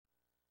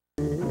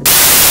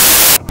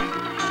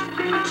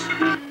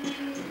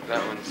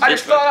that one's I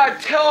just thought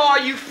I'd tell all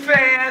you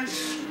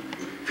fans.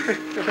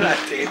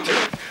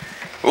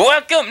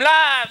 Welcome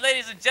live,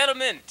 ladies and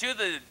gentlemen, to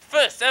the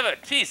first ever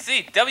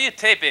PCW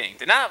taping.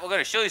 Tonight we're going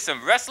to show you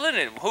some wrestling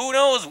and who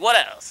knows what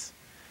else.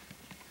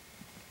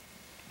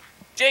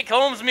 Jake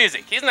Holmes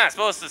music. He's not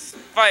supposed to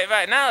fight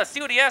right now. Let's see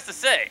what he has to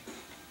say.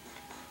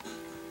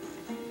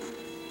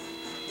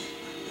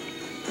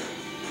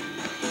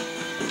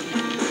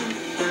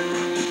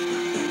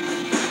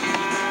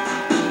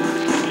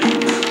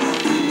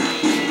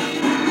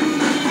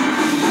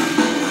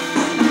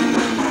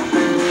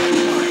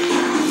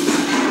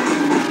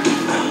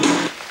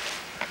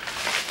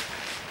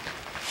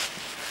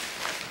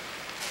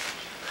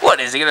 What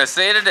is he gonna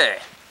say today?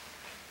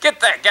 Get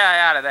that guy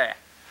out of there.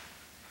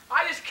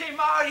 I just came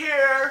out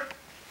here,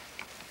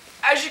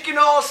 as you can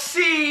all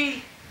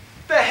see,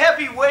 the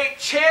heavyweight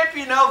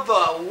champion of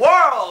the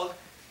world.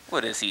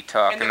 What is he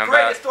talking and the about?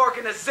 greatest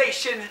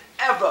organization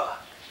ever.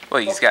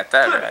 Well, he's got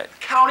that Plymouth right.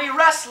 County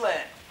Wrestling.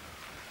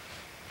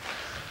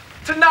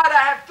 Tonight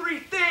I have 3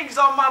 things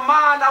on my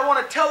mind I want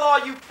to tell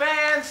all you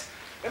fans.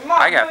 And my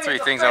I got 3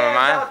 things on my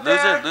mind.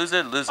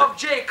 Loser. Of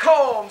Jake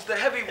Holmes, the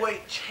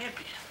heavyweight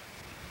champion.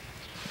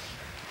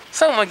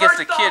 Someone gets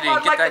the kitty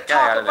and get that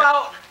guy out of there.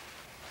 About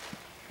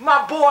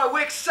my boy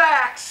Wick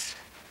Sacks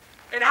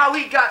and how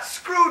he got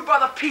screwed by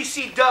the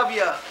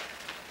PCW.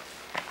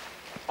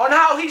 On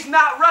how he's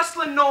not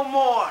wrestling no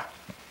more.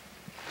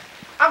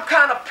 I'm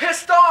kind of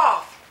pissed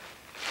off.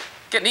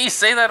 Can he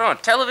say that on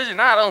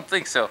television? I don't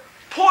think so.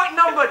 Point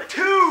number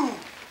 2.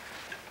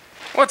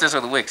 What's this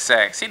with Wick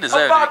Sacks? He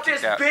deserves about to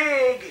get this kicked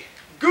out. big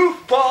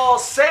goofball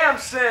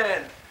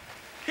Samson.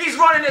 He's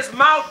running his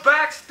mouth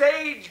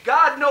backstage,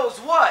 God knows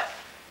what.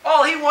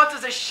 All he wants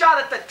is a shot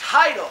at the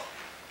title.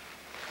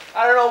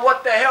 I don't know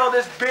what the hell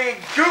this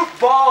big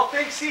goofball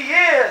thinks he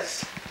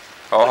is.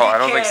 Oh, I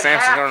don't think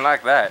Samson's gonna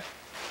like that.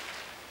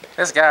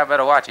 This guy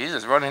better watch it. He's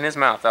just running his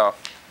mouth off.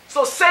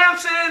 So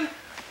Samson,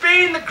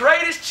 being the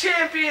greatest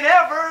champion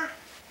ever,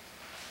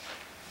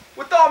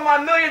 with all my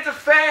millions of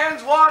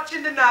fans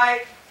watching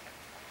tonight,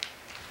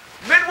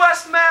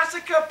 Midwest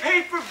Massacre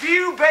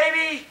pay-per-view,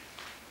 baby.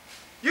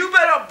 You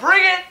better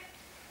bring it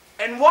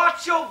and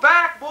watch your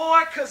back,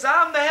 boy, because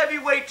I'm the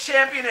heavyweight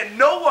champion and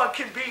no one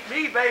can beat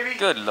me, baby.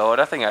 Good Lord,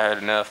 I think I heard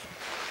enough.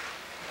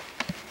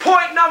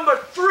 Point number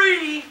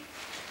 3.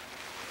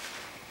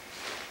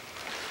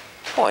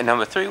 Point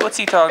number 3? What's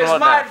he talking is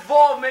about my now?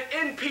 involvement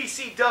in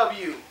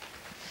PCW.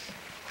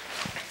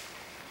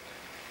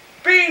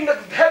 Being the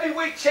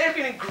heavyweight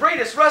champion and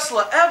greatest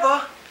wrestler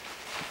ever,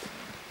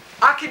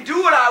 I can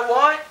do what I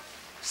want,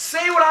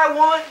 say what I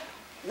want,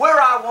 where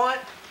I want,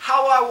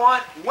 how I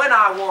want, when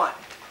I want.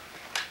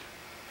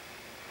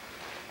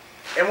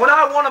 And when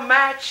I want a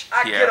match,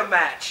 I get a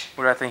match.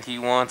 What I think he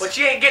wants. But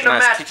you ain't getting a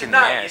match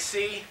tonight, you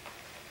see.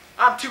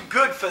 I'm too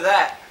good for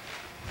that.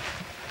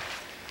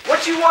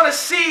 What you want to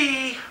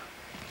see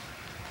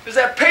is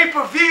that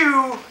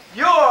pay-per-view,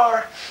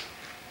 your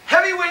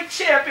heavyweight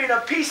champion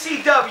of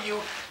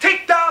PCW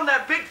take down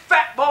that big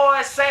fat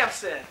boy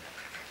Samson.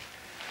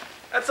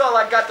 That's all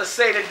I got to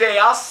say today.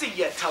 I'll see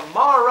you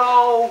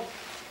tomorrow.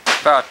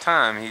 About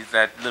time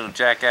that little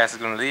jackass is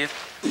gonna leave.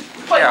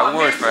 Yeah,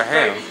 word for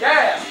him. Baby.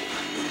 Yeah.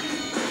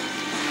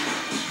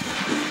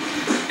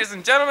 Ladies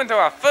and gentlemen, to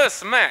our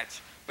first match.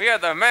 We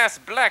have the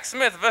masked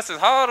Blacksmith versus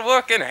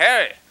hard-working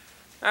Harry.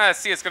 I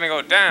see it's gonna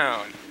go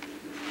down.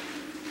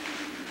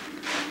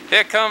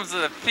 Here comes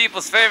the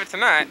people's favorite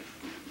tonight.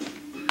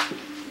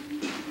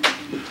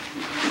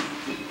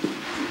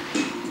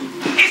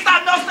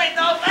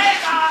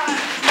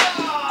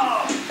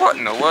 What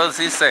in the world is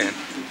he saying?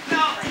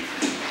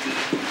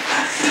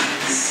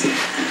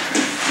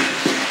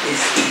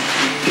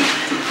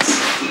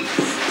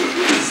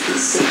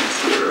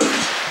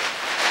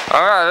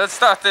 Alright, let's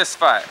start this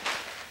fight.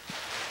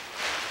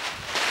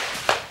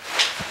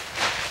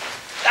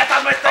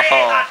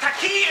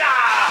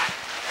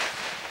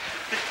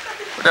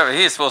 Whatever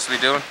he's supposed to be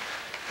doing.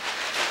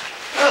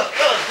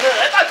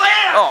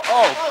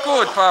 Oh,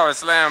 good power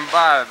slam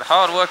by the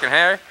hard-working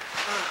Harry.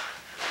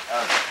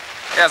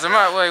 He has him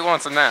right where he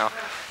wants him now.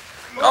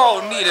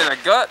 Oh, knee to the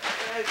gut.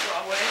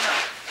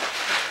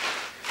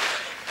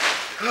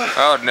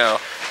 Oh, no.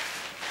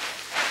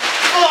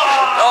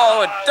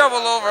 Oh, a double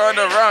over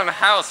under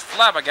roundhouse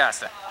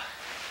flabbergaster.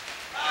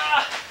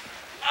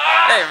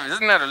 Hey,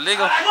 isn't that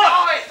illegal? 1,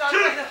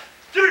 2,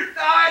 3, 4,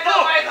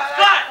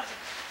 5.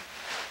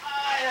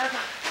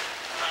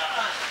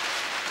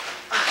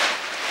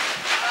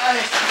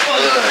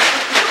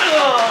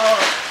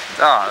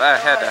 Oh, that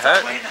had to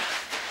hurt.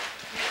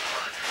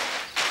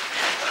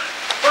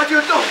 What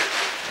you doing?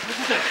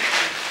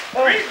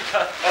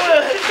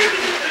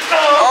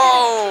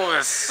 Oh, a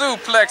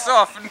suplex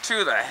off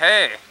into the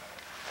hay.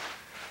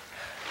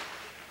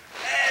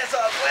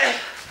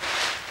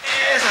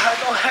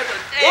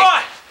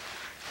 One,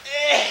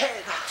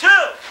 2.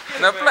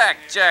 Now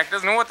Blackjack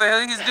doesn't know what the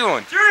hell he's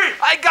doing. 3.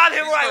 I got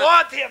him where I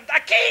want him.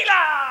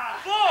 Tequila.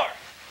 4.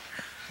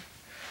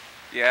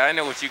 Yeah, I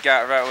know what you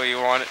got right where you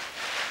want it.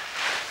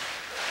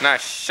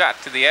 Nice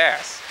shot to the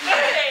ass.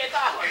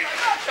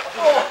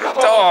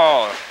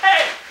 Oh.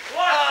 Hey,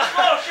 what's the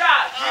slow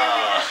shot? You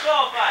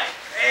disqualified.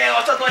 Hey,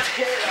 what's up,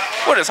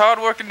 What is Hard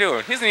Workin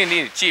doing? He doesn't even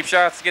need cheap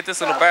shots to get this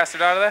little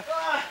bastard out of there.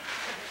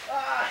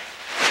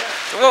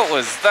 What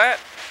was that?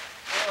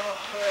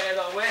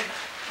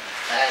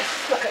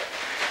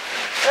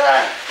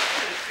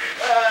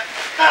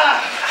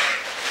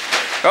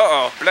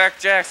 Uh-oh,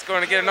 Blackjack's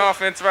going to get an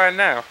offense right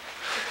now.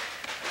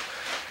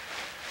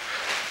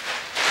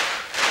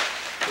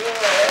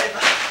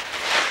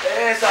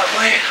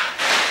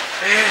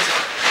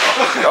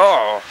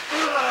 Oh.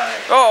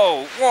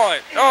 Oh,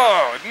 what?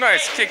 Oh,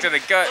 nice kick to the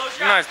gut.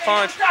 Nice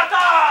punch.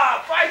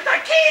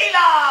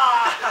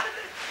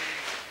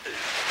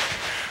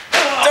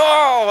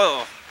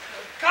 Oh!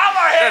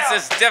 That's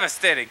just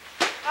devastating.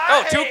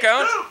 Oh, 2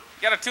 count.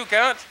 Got a 2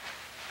 count.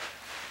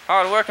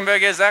 Hard Workin better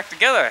get his act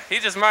together. He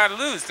just might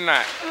lose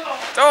tonight.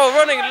 Oh,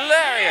 running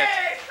lariat.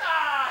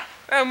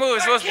 That move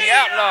is supposed to be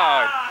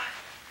outlawed.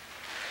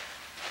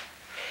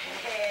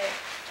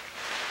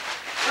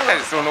 I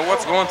just don't know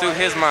what's going through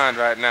his mind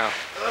right now.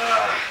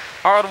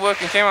 Hard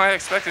Workin came out here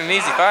expecting an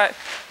easy fight,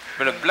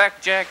 but a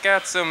Blackjack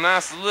got some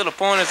nice little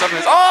pointers up in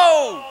his...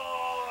 Oh!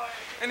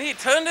 And he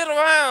turned it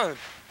around.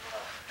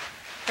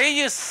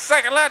 He used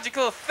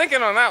psychological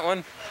thinking on that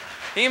one.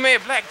 He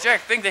made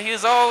Blackjack think that he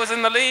was always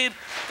in the lead.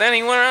 Then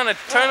he went around and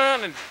turned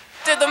around and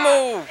did the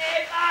move.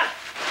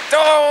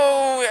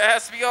 Oh, it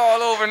has to be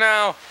all over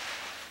now.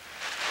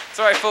 It's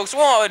all right, folks.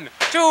 1,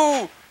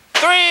 2,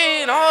 3,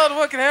 and Hard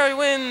Workin Harry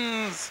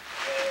wins.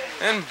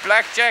 And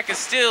Blackjack is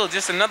still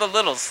just another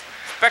little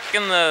speck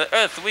in the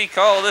earth we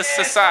call this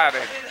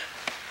society.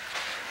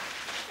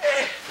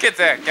 Get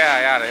that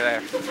guy out of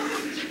there.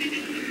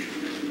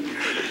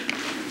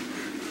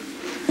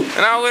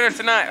 And our winner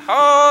tonight,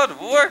 Hard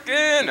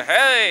Workin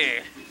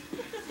Harry.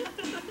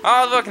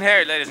 Hard Workin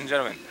Harry, ladies and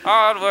gentlemen.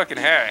 Hard Workin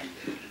Harry.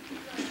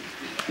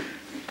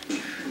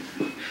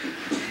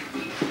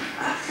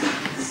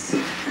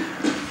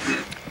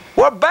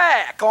 We're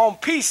back on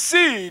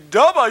PCW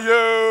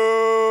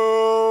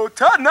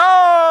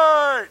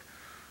tonight.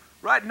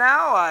 Right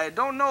now, I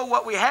don't know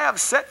what we have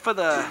set for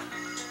the...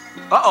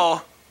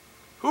 Uh-oh.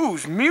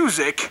 Whose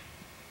music?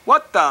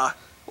 What the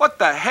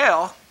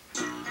hell?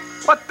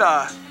 What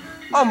the...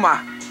 Oh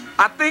my...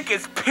 I think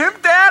it's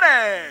Pimp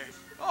Daddy.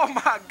 Oh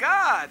my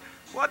God.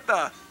 What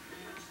the...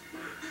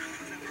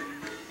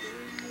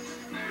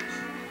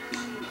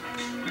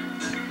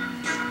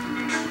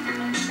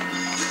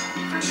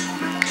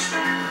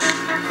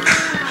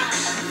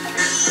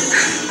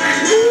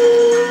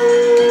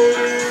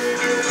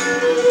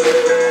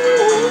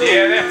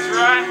 Yeah, that's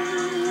right.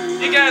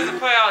 You guys are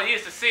probably all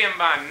used to seeing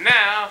by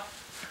now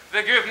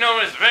the group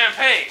known as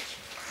Rampage.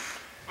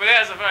 But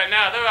as of right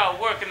now, they're out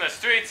working the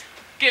streets,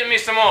 getting me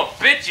some more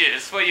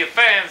bitches for you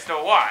fans to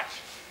watch.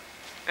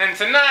 And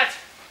tonight,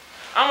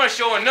 I'm gonna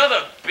show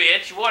another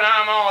bitch what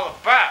I'm all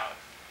about.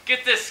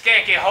 Get this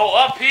skanky hoe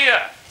up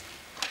here.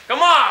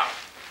 Come on.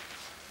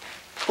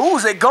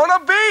 Who's it gonna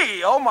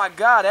be? Oh my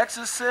God,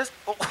 Exorcist.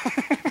 Oh.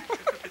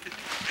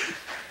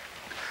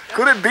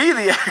 Could it be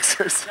the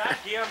Exorcist? Not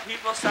here,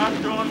 people stop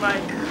throwing my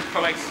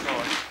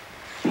snoring.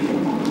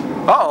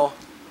 Uh-oh.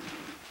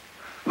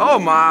 Oh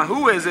my,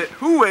 who is it?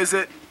 Who is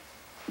it?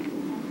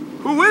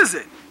 Who is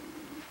it?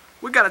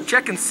 We gotta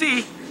check and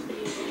see.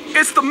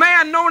 It's the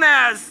man known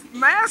as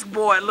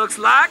Maskboy, it looks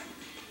like.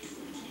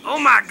 Oh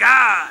my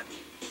God.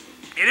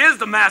 It is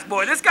the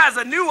Maskboy. This guy's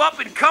a new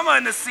up-and-comer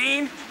in the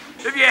scene.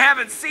 If you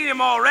haven't seen him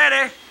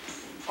already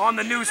on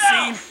the new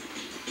scene.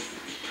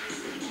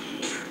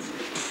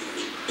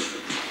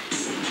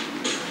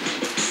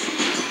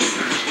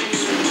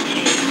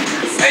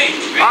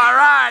 All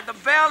right, the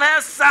bell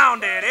has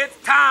sounded. It's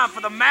time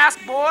for the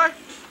Maskboy.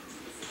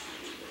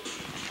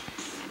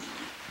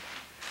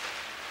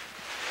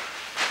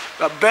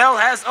 The bell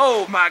has,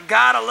 oh my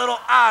God, a little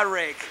eye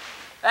rake.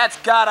 That's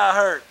gotta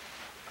hurt.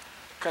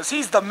 Cause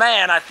he's the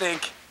man, I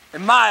think,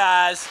 in my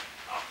eyes.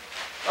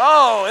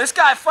 Oh, this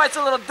guy fights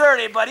a little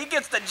dirty, but he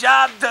gets the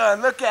job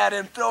done. Look at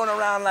him throwing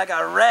around like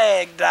a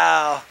rag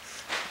doll.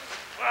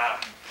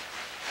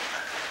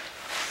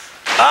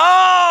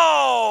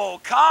 Oh,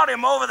 caught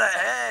him over the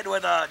head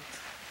with a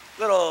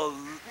little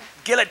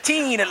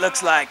guillotine, it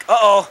looks like.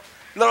 Uh-oh,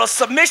 little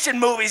submission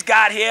move he's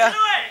got here.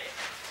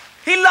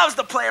 He loves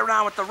to play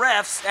around with the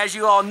refs, as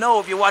you all know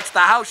if you watch the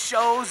house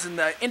shows and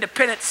the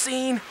independent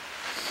scene.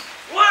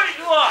 What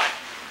do you want?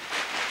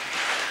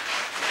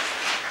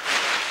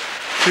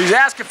 He's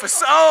asking for...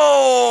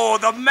 Oh,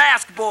 the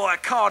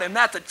Maskboy caught him.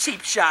 That's a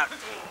cheap shot.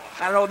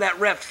 I know that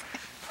ref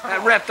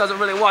doesn't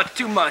really watch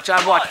too much.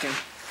 I've watched him.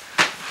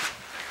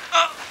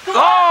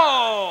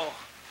 Oh!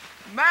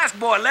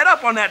 Maskboy let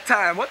up on that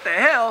time. What the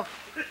hell?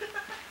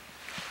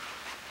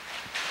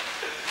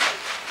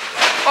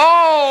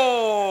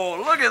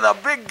 Oh, look at the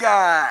big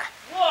guy.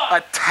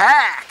 What?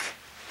 Attack.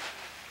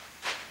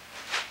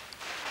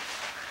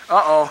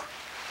 Uh-oh.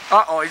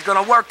 Uh-oh, he's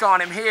gonna work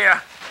on him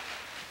here.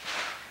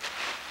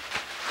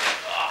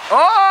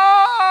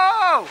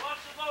 Oh!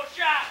 What's the low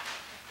shot?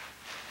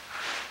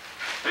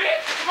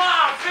 Bitch, come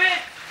on,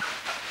 bitch!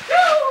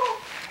 Woo!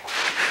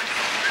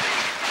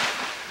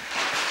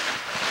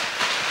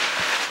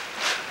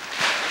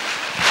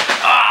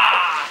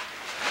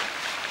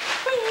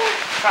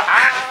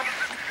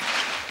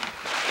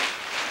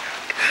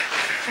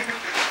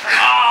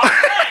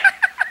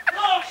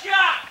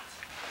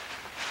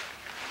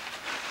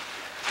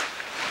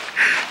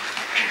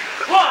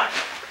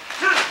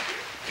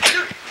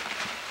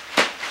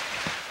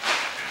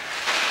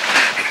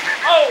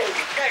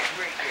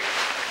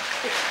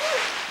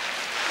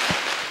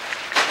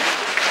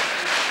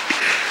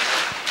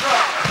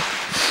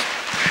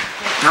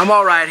 I'm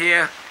all right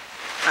here.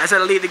 I said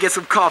I'll leave to get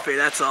some coffee,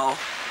 that's all.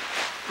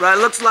 But it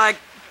looks like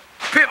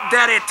Pimp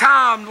Daddy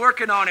Tom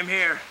working on him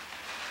here.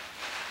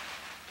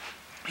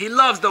 He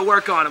loves to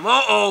work on him.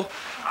 Uh-oh.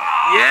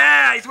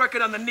 Yeah, he's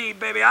working on the knee,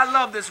 baby. I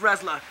love this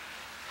wrestler.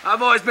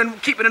 I've always been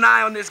keeping an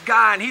eye on this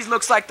guy, and he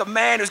looks like the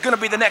man who's going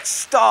to be the next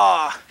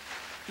star.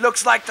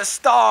 Looks like the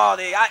star,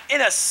 the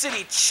inner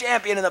city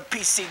champion in the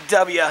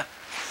PCW.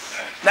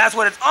 That's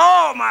what it's...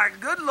 Oh, my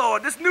good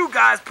Lord. This new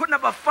guy's putting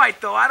up a fight,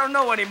 though. I don't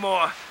know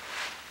anymore.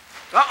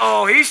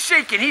 Uh-oh, he's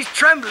shaking. He's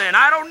trembling.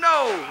 I don't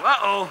know.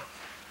 Uh-oh.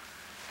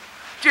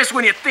 Just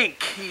when you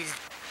think he's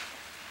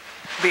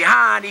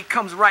behind, he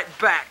comes right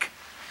back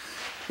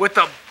with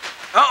the...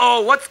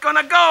 Uh-oh, what's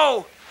gonna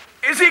go?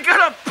 Is he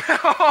gonna...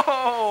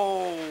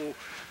 Oh,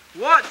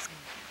 what's...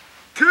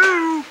 2?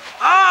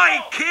 Oh,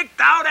 he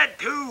kicked out at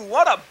 2.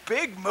 What a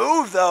big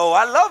move, though.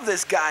 I love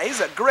this guy.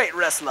 He's a great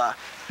wrestler.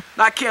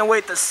 And I can't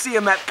wait to see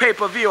him at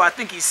pay-per-view. I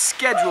think he's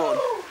scheduled.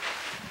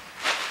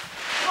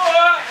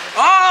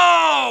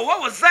 Oh,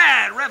 what was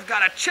that? Ref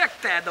gotta check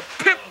that. The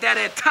Pimp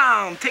Daddy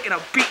Tom taking a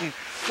beating.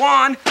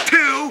 1,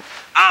 2.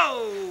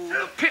 Oh,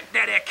 the Pimp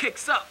Daddy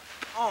kicks up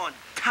on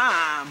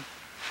time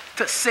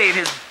to save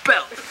his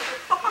belt.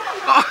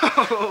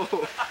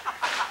 Oh.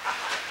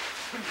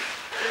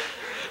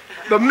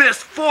 The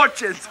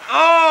misfortunes.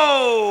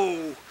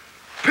 Oh,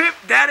 Pimp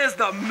Daddy's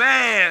the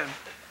man.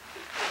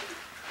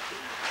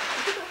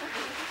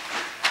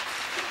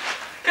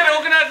 What kind of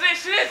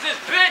organization is this,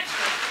 bitch?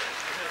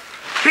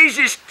 He's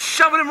just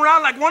shoving him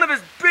around like one of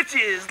his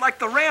bitches, like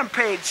the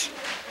Rampage.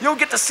 You'll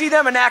get to see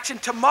them in action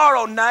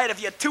tomorrow night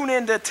if you tune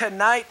into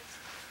tonight.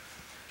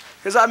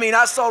 Because, I mean,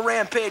 I saw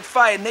Rampage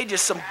fight, and they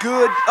just some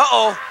good...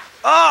 Uh-oh.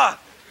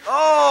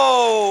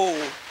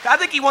 Oh. I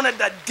think he wanted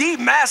to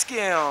demask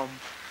him.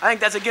 I think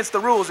that's against the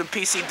rules in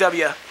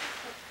PCW.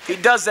 If he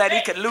does that,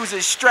 he could lose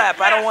his strap.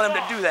 I don't want him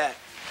to do that.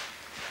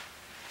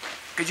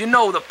 Because you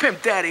know the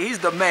Pimp Daddy, he's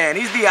the man.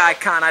 He's the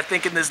icon, I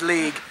think, in this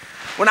league.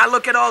 When I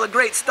look at all the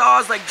great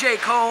stars like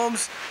Jake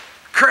Holmes,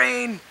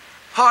 Crane,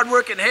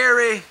 hard-working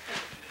Harry,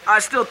 I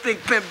still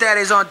think Pimp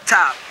Daddy's on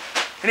top.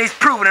 And he's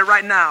proving it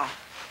right now.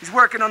 He's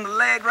working on the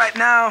leg right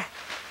now.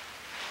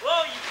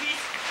 Whoa, you piece.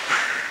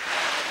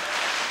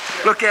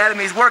 Look at him,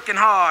 he's working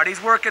hard.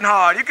 He's working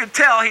hard. You can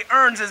tell he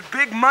earns his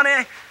big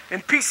money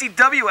in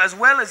PCW as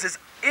well as his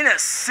inner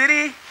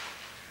city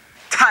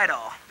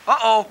title.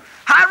 Uh-oh.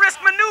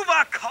 High-risk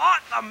maneuver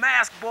caught the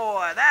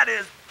Maskboy. That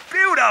is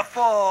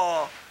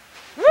beautiful.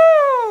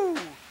 Woo!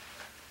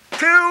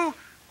 2,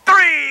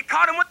 3.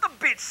 Caught him with the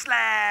bitch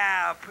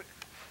slap.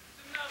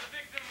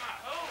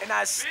 And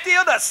I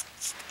still the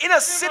inner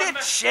city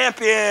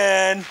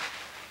champion.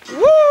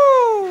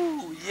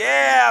 Woo!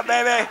 Yeah,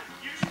 baby.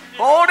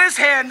 Hold his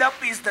hand up.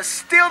 He's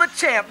still the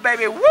champ,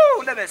 baby.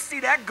 Woo! Let me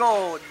see that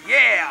gold.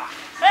 Yeah.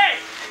 Hey!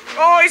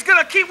 Oh, he's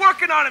gonna keep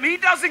working on him. He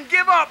doesn't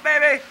give up,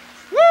 baby.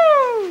 Woo!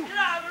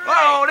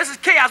 Uh-oh, this is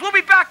chaos. We'll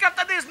be back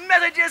after these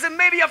messages and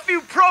maybe a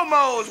few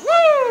promos.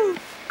 Woo!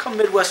 Come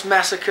Midwest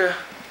Massacre.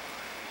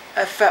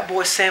 That fat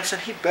boy Samson,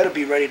 he better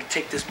be ready to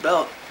take this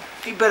belt.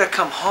 He better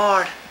come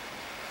hard.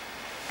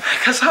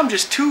 Because I'm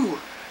just too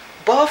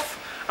buff.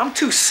 I'm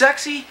too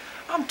sexy.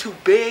 I'm too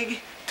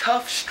big,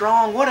 tough,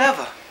 strong,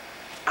 whatever.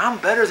 I'm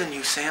better than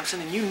you, Samson,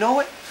 and you know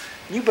it.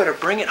 You better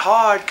bring it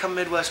hard, come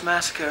Midwest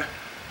Massacre.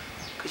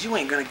 Because you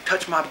ain't going to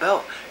touch my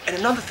belt. And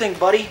another thing,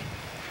 buddy,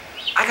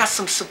 I got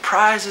some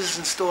surprises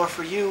in store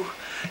for you.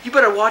 You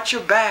better watch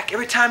your back.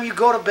 Every time you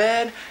go to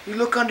bed, you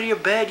look under your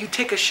bed, you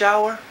take a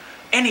shower,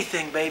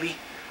 anything, baby.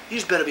 You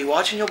just better be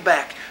watching your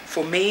back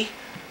for me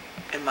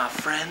and my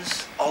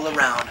friends all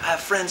around. I have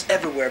friends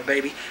everywhere,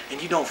 baby,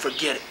 and you don't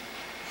forget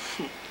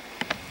it.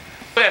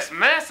 Best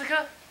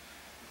Massacre?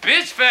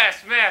 Bitch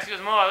Fast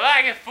Massacre's more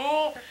like it,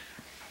 fool.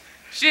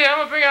 Shit, I'm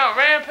gonna bring out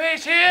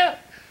Rampage here,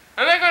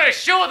 and they're gonna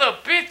show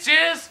the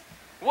bitches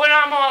what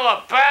I'm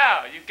all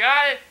about. You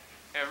got it?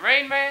 And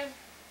Rain Man,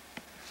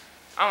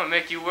 I'm gonna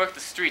make you work the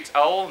streets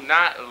all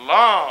night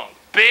long,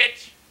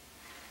 bitch.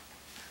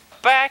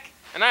 Back,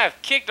 and I have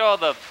kicked all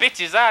the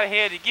bitches out of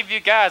here to give you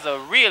guys a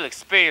real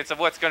experience of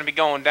what's gonna be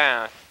going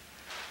down.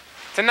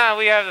 Tonight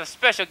we have a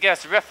special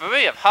guest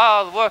referee of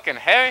hard-working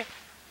Harry.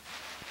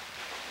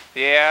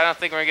 Yeah, I don't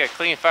think we're gonna get a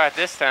clean fight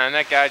this time.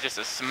 That guy's just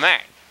a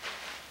smack.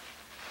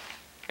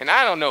 And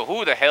I don't know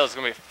who the hell's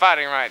gonna be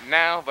fighting right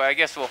now, but I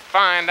guess we'll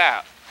find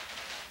out.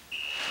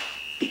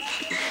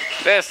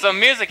 There's some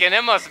music and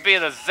it must be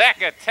the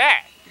Zack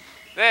attack.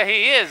 There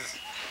he is.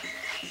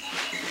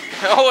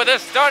 Oh, they're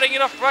starting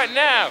it up right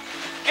now.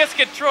 Get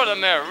control of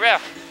there,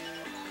 ref.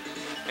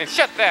 And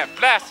shut that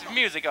blasted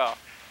music off.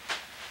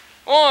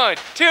 1,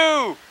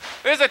 2.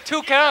 There's a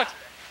 2 count.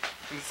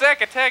 And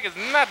Zack attack is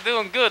not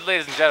doing good,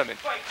 ladies and gentlemen.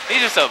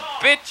 He's just a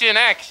bitch in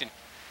action.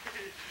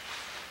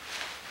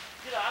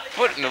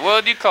 What in the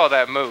world do you call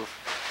that move?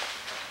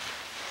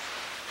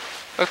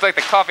 Looks like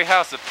the Coffee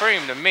House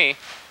Supreme to me.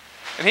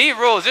 And he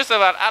rolls just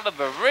about out of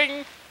the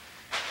ring.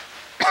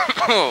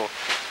 Oh.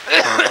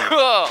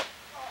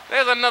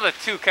 There's another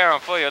 2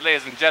 count for you,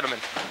 ladies and gentlemen.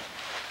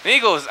 And he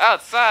goes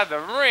outside the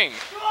ring.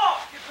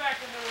 Get back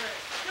in the ring.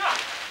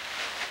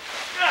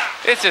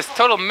 It's just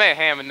total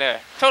mayhem in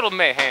there. Total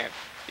mayhem.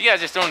 You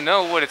guys just don't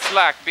know what it's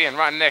like being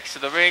right next to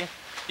the ring.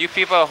 You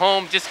people at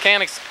home just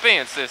can't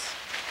experience this.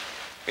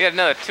 We had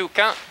another 2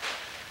 count.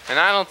 And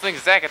I don't think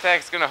Zack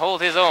Attack is going to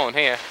hold his own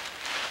here.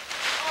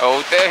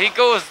 Oh, there he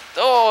goes.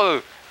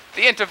 Oh,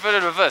 the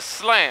inverted reverse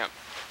slam.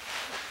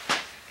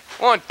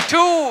 1,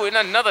 2, and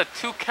another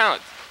 2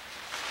 count.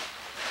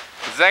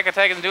 Zack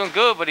Attack isn't doing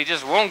good, but he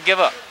just won't give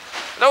up.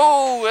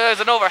 Oh, there's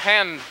an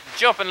overhand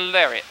jumping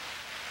lariat.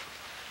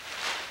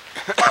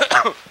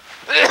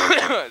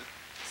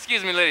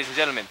 Excuse me, ladies and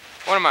gentlemen.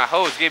 One of my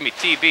hoes gave me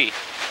TB.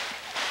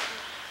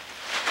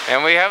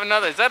 And we have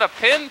another. Is that a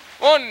pin?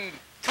 1,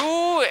 2,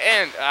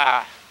 and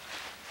I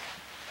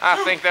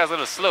think that was a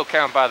little slow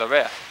count by the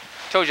ref.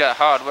 Told you that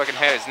hard working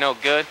hair is no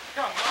good.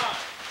 Come on.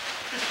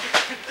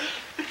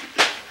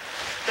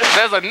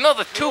 There's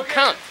another 2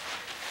 count.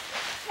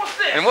 What's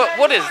this? And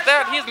what is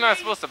that? He's not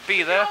supposed to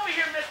be there. Get over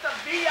here, Mr.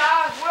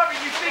 V.I., whoever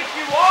you think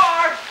you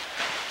are.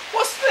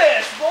 What's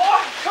this,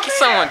 boy? Come here.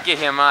 Someone get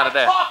him out of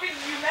there. I'm talking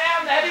to you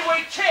now, I'm the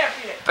heavyweight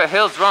champion. What the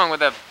hell's wrong with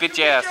that bitch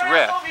ass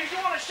ref? Over here. If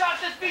you want to shot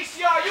this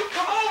VCR, you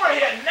come over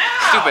here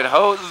now. Stupid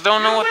hoes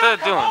don't know what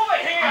they're doing. Over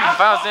here. If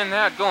I was in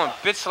there, I'd go and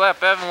bitch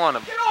slap every one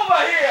of them. Get over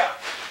here.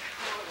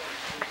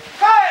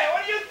 Hey,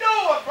 what are you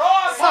doing, bro?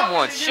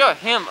 Someone shut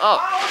him up.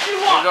 What you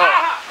want?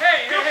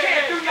 Hey, you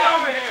can't do get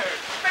over here.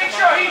 Make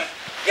sure he's...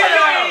 Get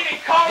out.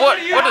 What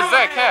does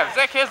Zack have?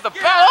 Zack has the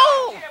belt.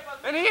 Oh!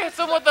 And he hits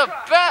him with the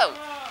belt.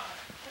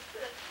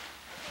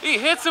 He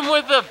hits him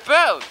with the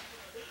belt.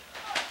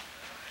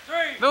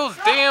 Those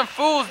damn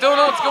fools don't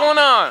know what's going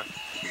on.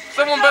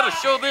 Someone better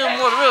show them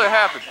what really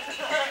happened.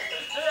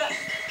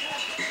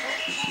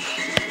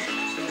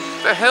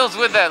 The hell's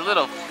with that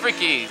little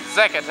freaky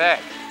Zack Attack?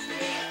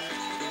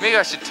 Maybe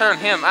I should turn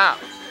him out.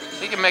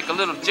 He can make a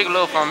little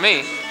gigolo for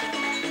me.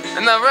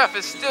 And the ref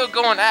is still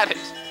going at it.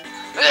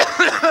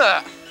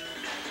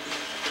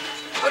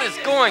 What is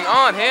going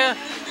on here?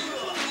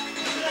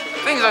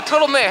 Things are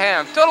total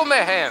mayhem, total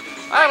mayhem.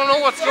 I don't know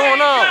what's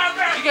going on.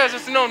 You guys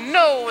just don't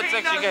know what's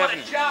actually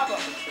happening.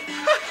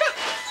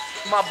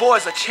 My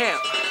boy's a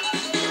champ.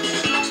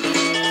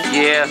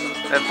 Yeah,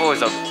 that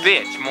boy's a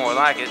bitch, more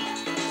like it.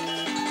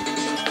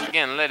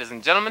 Again, ladies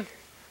and gentlemen,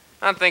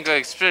 I think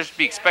I should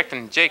be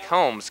expecting Jake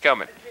Holmes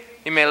coming.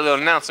 He made a little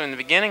announcement in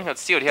the beginning.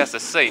 Let's see what he has to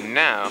say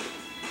now.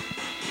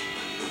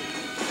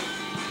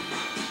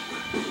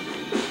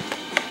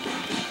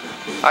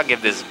 I'll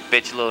give this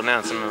bitch a little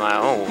announcement of my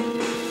own.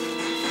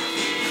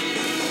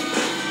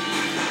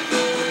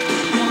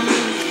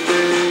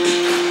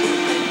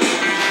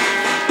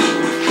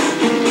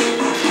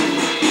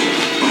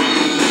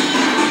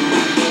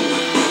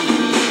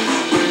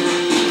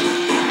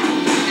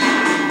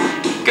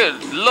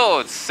 Good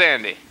Lord,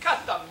 Sandy.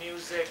 Cut the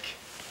music.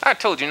 I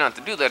told you not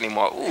to do that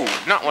anymore. Ooh,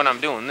 not when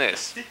I'm doing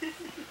this.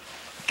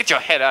 Get your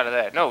head out of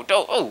that. No,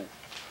 don't. Oh.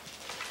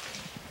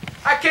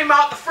 I came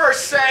out the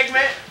first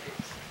segment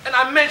and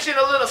I mentioned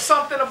a little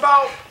something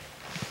about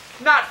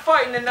not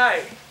fighting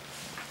tonight.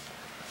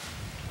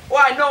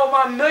 Well, I know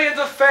my millions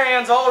of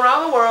fans all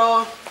around the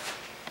world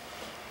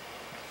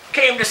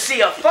came to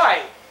see a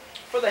fight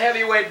for the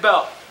heavyweight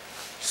belt.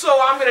 So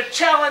I'm going to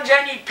challenge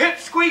any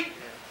pipsqueak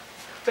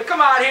to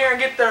come out here and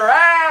get their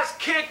ass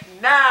kicked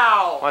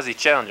now. Why does he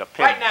challenge a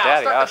Pimp Right now,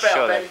 Daddy? start I'll the bell,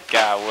 show baby. that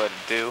guy what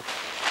to do.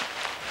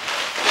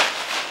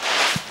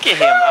 Get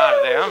him out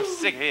of there. I'm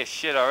sick of his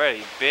shit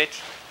already, bitch.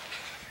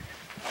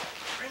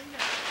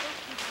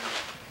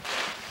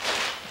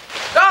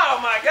 Oh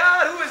my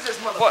God, who is this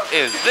motherfucker? What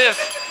is this?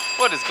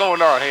 What is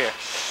going on here?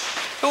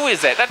 Who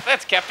is that?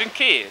 That's Captain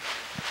Kidd.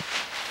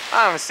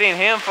 I haven't seen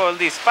him for at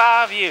least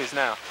 5 years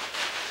now.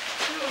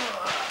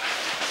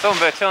 Someone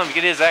better tell him to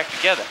get his act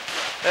together.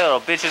 That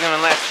little bitch is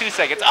gonna last 2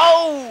 seconds.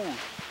 Oh!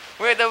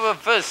 Where'd the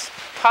reverse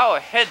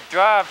power head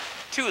drive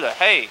to the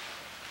hay?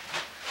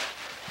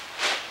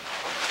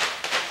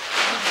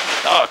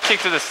 Oh,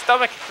 kick to the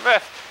stomach.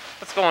 Ref,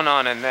 what's going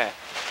on in there?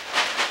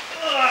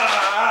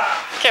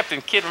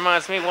 Captain Kidd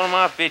reminds me of one of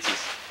my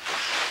bitches.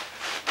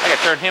 I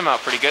gotta turn him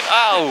out pretty good.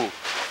 Oh!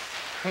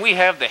 We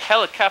have the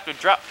helicopter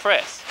drop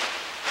press.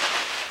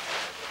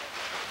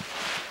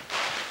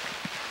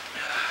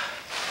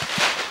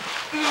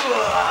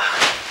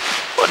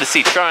 What is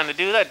he trying to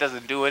do? That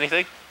doesn't do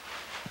anything.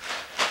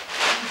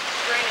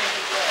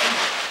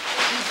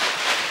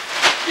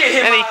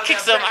 And he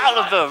kicks him out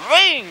of the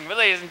ring,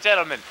 ladies and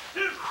gentlemen.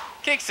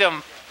 Kicks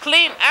him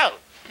clean out.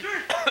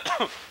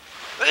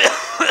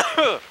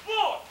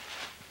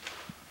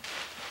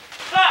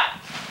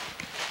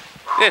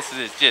 This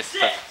is just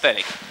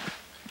pathetic.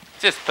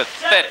 Just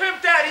pathetic.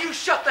 Pimp Daddy, you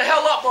shut the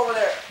hell up over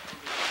there.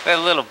 That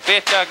little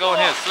bitch, I'll go in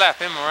here and slap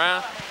him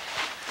around.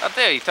 How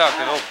dare you talk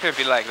to old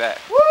Pimpy like that?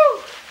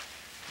 Woo!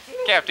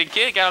 Captain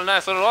Kidd got a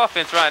nice little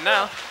offense right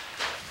now.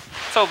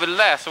 Let's hope it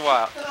lasts a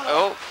while.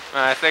 Oh,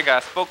 I think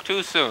I spoke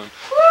too soon.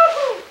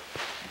 Woo!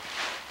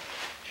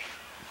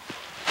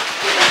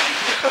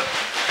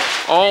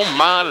 Oh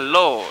my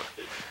Lord.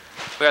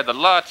 We have the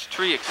Larch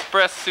Tree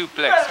Express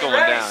suplex going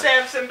ready, down.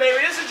 Samson,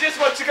 baby. This is just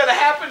what's gonna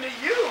happen to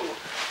you.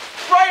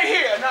 Right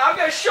here. Now I'm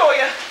gonna show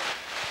you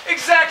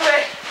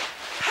exactly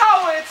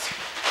how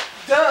it's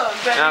done,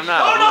 baby. Now, I'm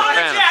not a real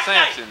fan of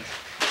Sampson's,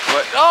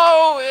 but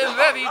oh, is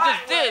that he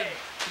just did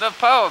the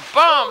power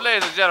bomb,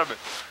 ladies and gentlemen.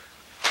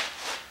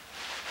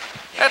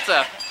 That's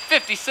a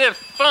 50-cent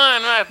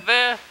fine right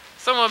there.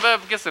 Someone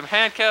better get some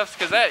handcuffs,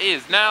 because that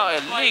is now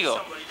illegal.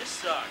 This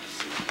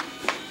sucks.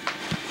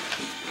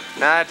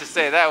 Now I have to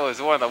say that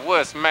was one of the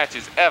worst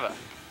matches ever.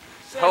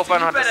 Hope I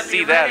don't have to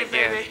see that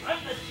again.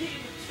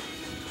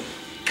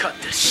 Cut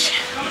this shit.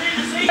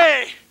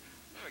 Hey!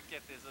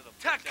 Get this little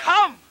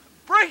Come!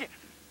 Bring it!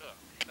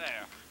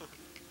 there.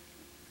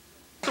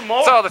 Some more?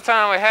 That's all the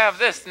time we have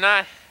this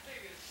night.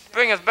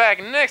 Bring us back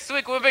next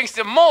week. We'll bring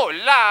some more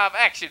live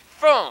action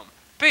from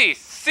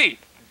PCW.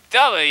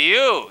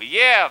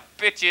 Yeah,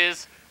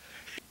 bitches.